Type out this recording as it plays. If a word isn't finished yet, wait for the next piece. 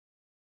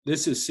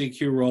This is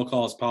CQ Roll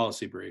Call's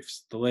Policy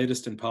Briefs, the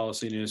latest in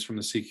policy news from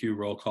the CQ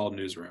Roll Call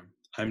newsroom.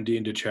 I'm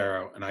Dean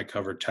DeCero, and I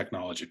cover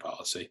technology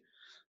policy.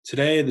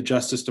 Today, the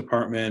Justice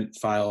Department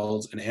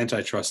filed an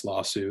antitrust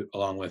lawsuit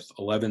along with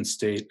 11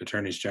 state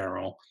attorneys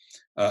general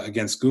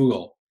against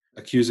Google,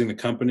 accusing the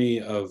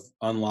company of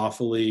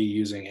unlawfully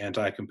using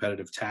anti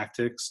competitive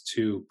tactics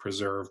to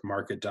preserve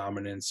market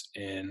dominance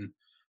in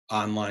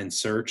online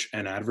search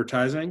and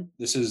advertising.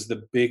 This is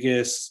the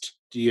biggest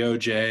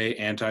DOJ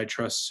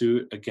antitrust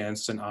suit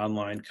against an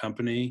online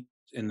company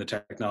in the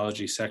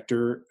technology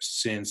sector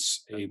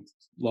since a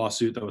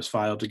lawsuit that was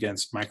filed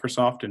against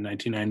Microsoft in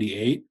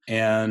 1998.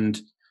 And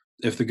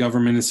if the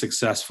government is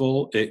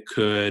successful, it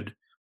could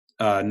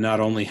not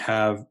only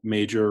have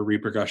major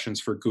repercussions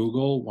for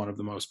Google, one of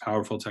the most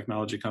powerful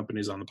technology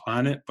companies on the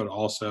planet, but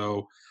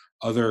also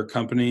other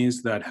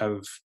companies that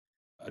have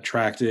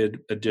attracted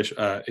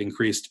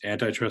increased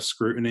antitrust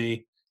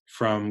scrutiny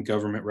from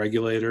government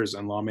regulators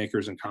and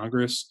lawmakers in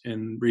Congress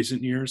in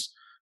recent years,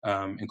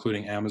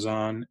 including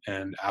Amazon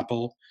and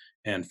Apple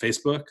and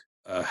Facebook.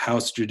 A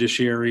House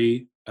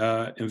Judiciary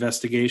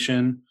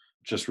investigation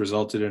just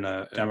resulted in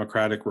a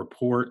Democratic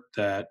report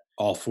that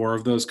all four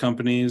of those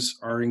companies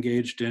are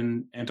engaged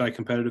in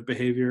anti-competitive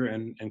behavior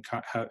and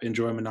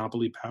enjoy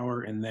monopoly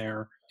power in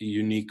their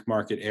unique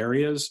market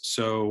areas.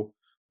 So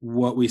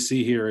what we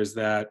see here is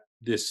that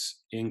this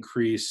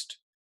increased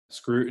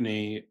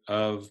scrutiny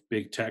of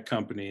big tech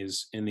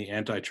companies in the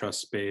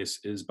antitrust space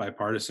is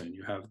bipartisan.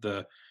 You have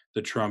the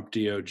Trump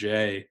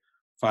DOJ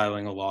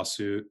filing a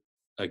lawsuit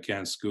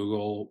against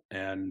Google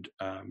and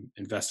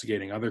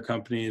investigating other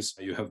companies.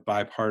 You have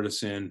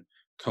bipartisan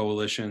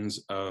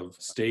coalitions of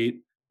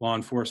state law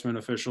enforcement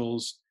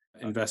officials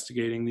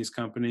investigating these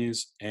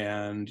companies,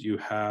 and you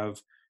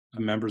have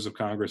members of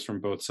Congress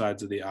from both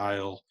sides of the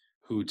aisle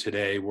who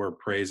today were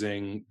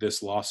praising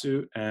this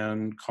lawsuit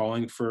and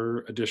calling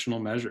for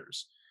additional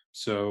measures.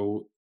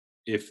 So,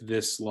 if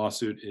this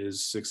lawsuit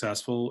is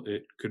successful,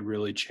 it could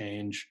really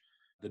change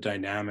the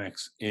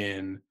dynamics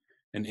in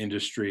an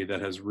industry that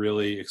has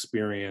really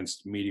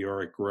experienced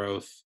meteoric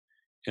growth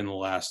in the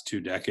last 2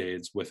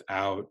 decades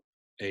without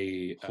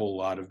a whole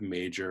lot of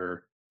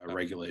major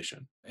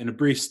regulation. In a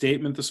brief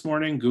statement this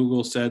morning,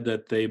 Google said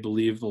that they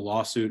believe the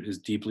lawsuit is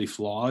deeply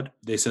flawed.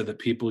 They said that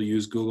people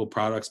use Google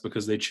products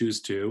because they choose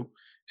to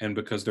and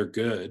because they're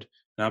good,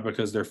 not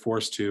because they're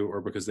forced to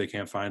or because they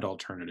can't find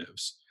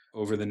alternatives.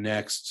 Over the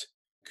next,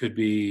 could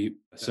be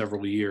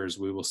several years,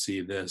 we will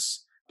see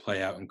this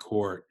play out in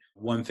court.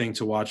 One thing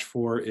to watch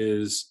for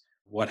is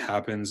what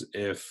happens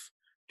if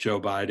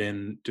Joe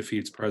Biden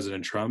defeats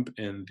President Trump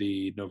in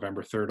the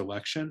November 3rd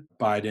election.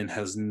 Biden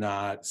has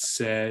not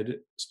said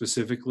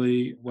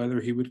specifically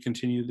whether he would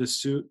continue this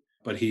suit,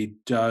 but he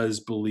does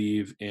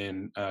believe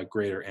in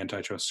greater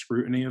antitrust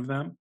scrutiny of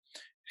them.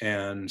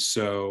 And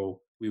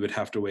so we would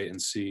have to wait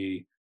and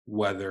see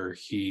whether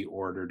he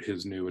ordered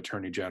his new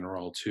attorney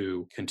general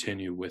to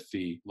continue with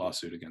the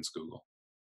lawsuit against Google.